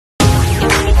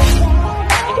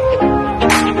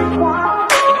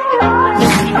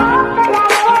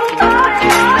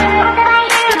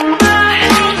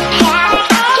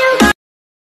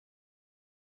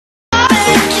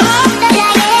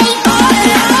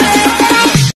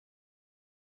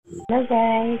Hello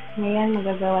guys! Ngayon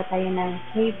magagawa tayo ng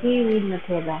Crepe with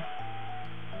Nutella.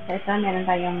 So ito, meron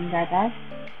tayong gatas,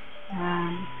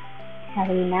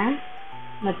 harina,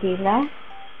 Nutella,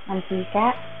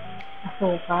 mantika,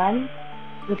 asukal,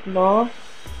 itlog,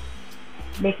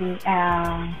 baking,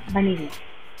 vanilla.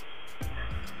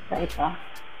 So ito,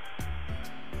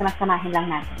 samasamahin lang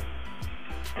natin.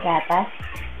 Gatas,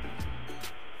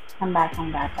 isang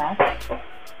basong gatas,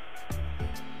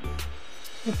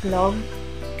 itlog,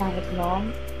 isang itlog,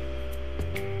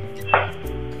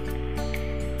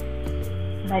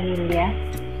 vanilya,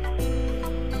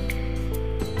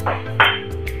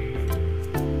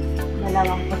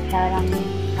 dalawang kutsarang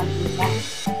mantika,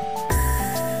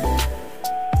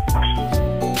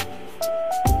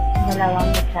 dalawang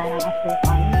kutsarang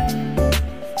asukal,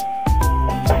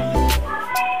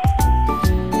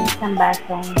 isang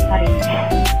basong harina,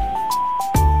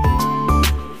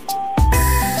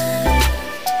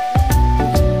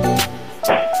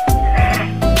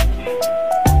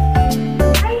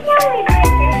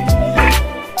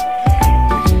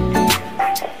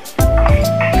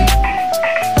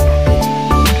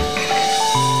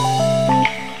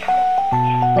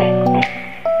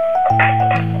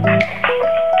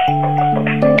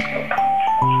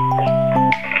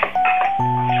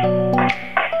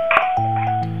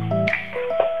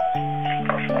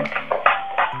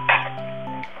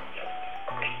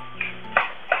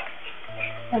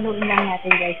 haluin lang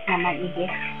natin guys na maigi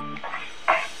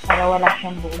para wala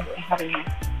siyang buong sa harina.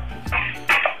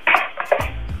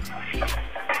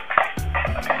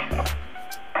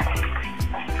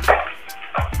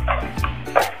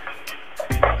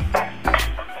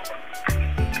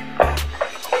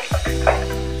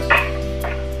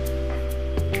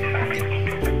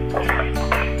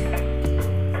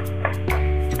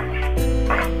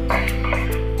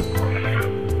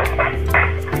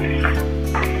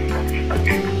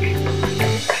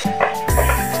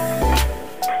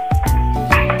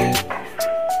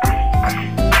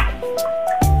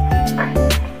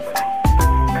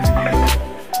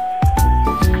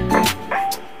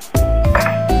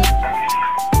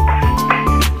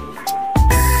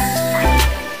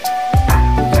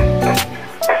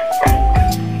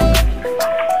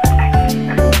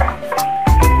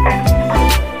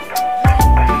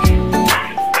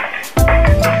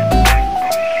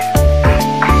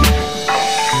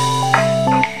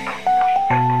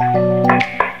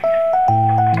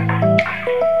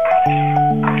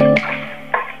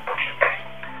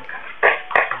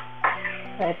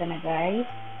 So, ito na guys.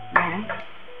 Ayan.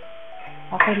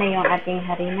 Okay na yung ating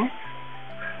harina.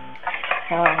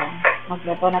 So,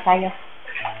 magluto na tayo.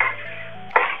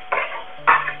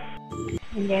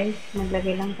 And guys,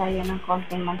 maglagay lang tayo ng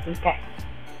konting mantika.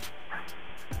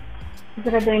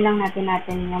 Siguraduhin lang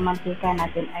natin yung mantika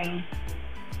natin ay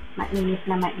mainit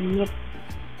na mainit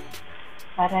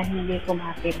para hindi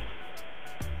kumapit.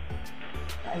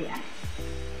 So, ayan.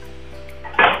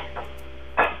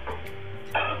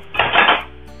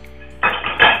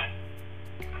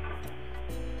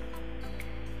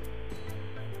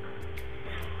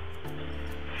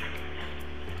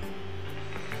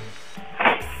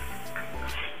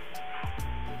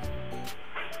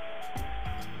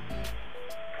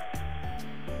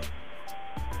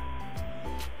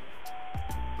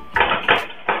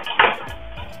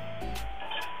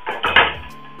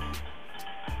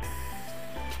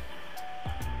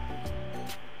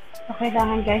 So,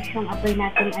 kailangan guys yung apoy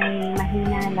natin ay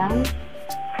mahina lang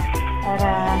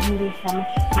para hindi siya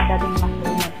madaling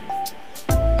masunod.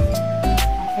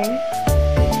 Okay?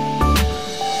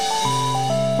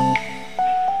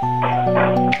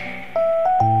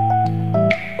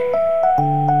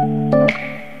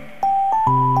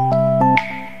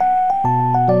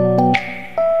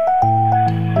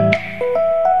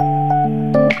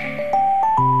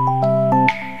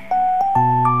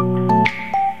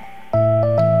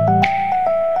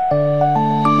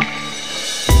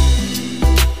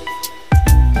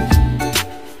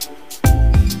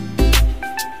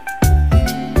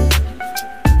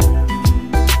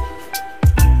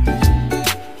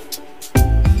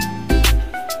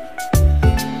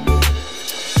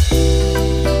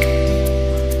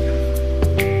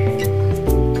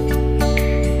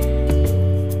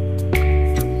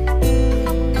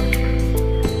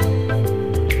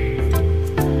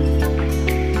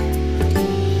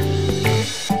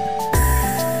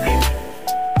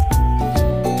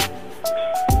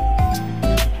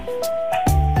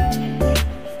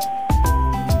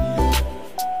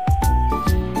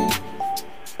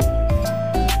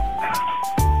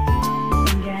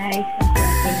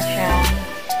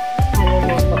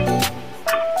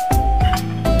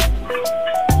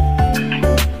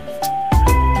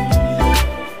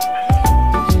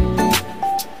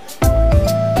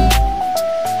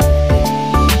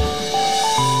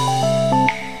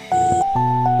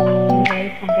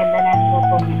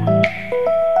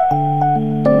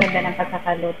 ganda ng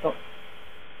pagkakaluto.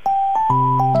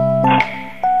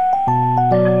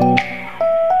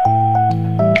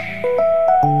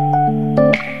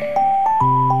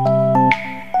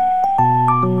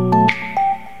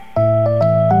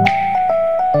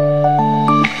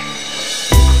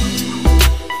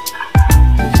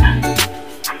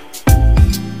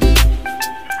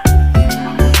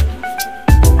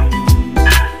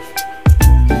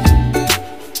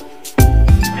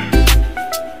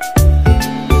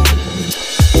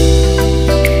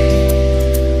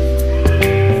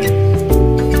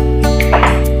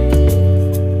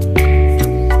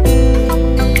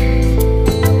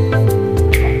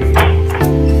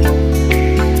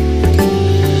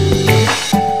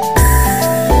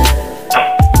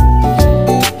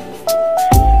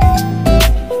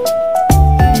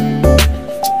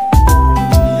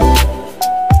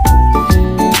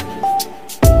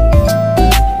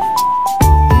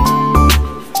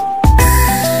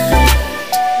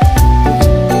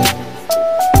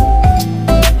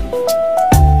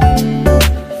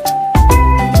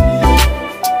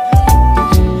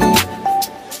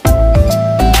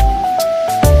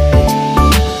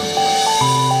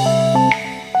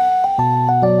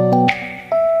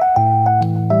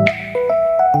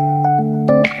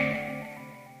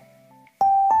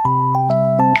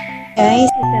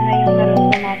 Guys, ito na yung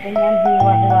naluto natin yan.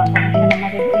 Hiwa-hiwa ko na siya na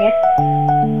maliliit.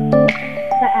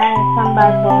 Sa isang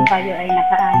baso tayo ay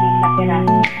naka-aning na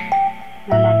piraso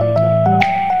na naluto.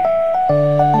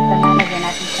 Ito na, lagyan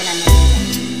natin siya na naluto.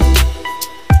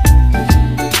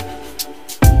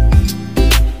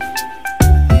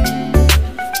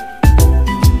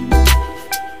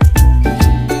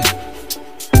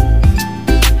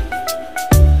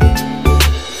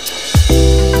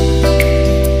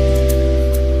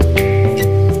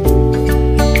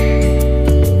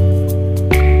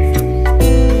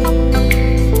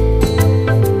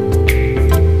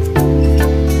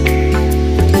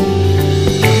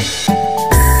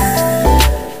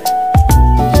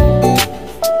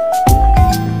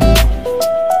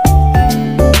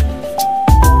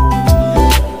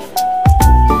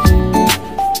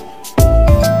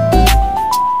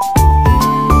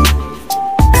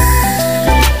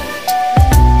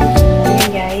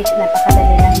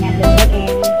 Napakadali lang yan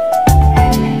lutuin.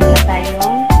 Meron na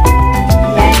tayong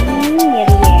yummy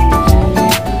merienda.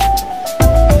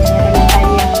 Meron na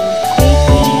tayong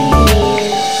Crepe with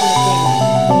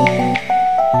Nutella.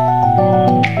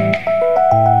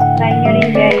 Try nyo rin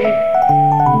guys.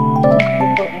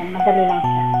 Lutuin. Madali lang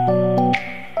siya.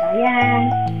 So, ayan.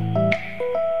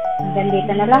 Hanggang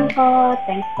dito na lang po.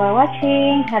 Thanks for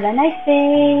watching. Have a nice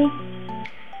day.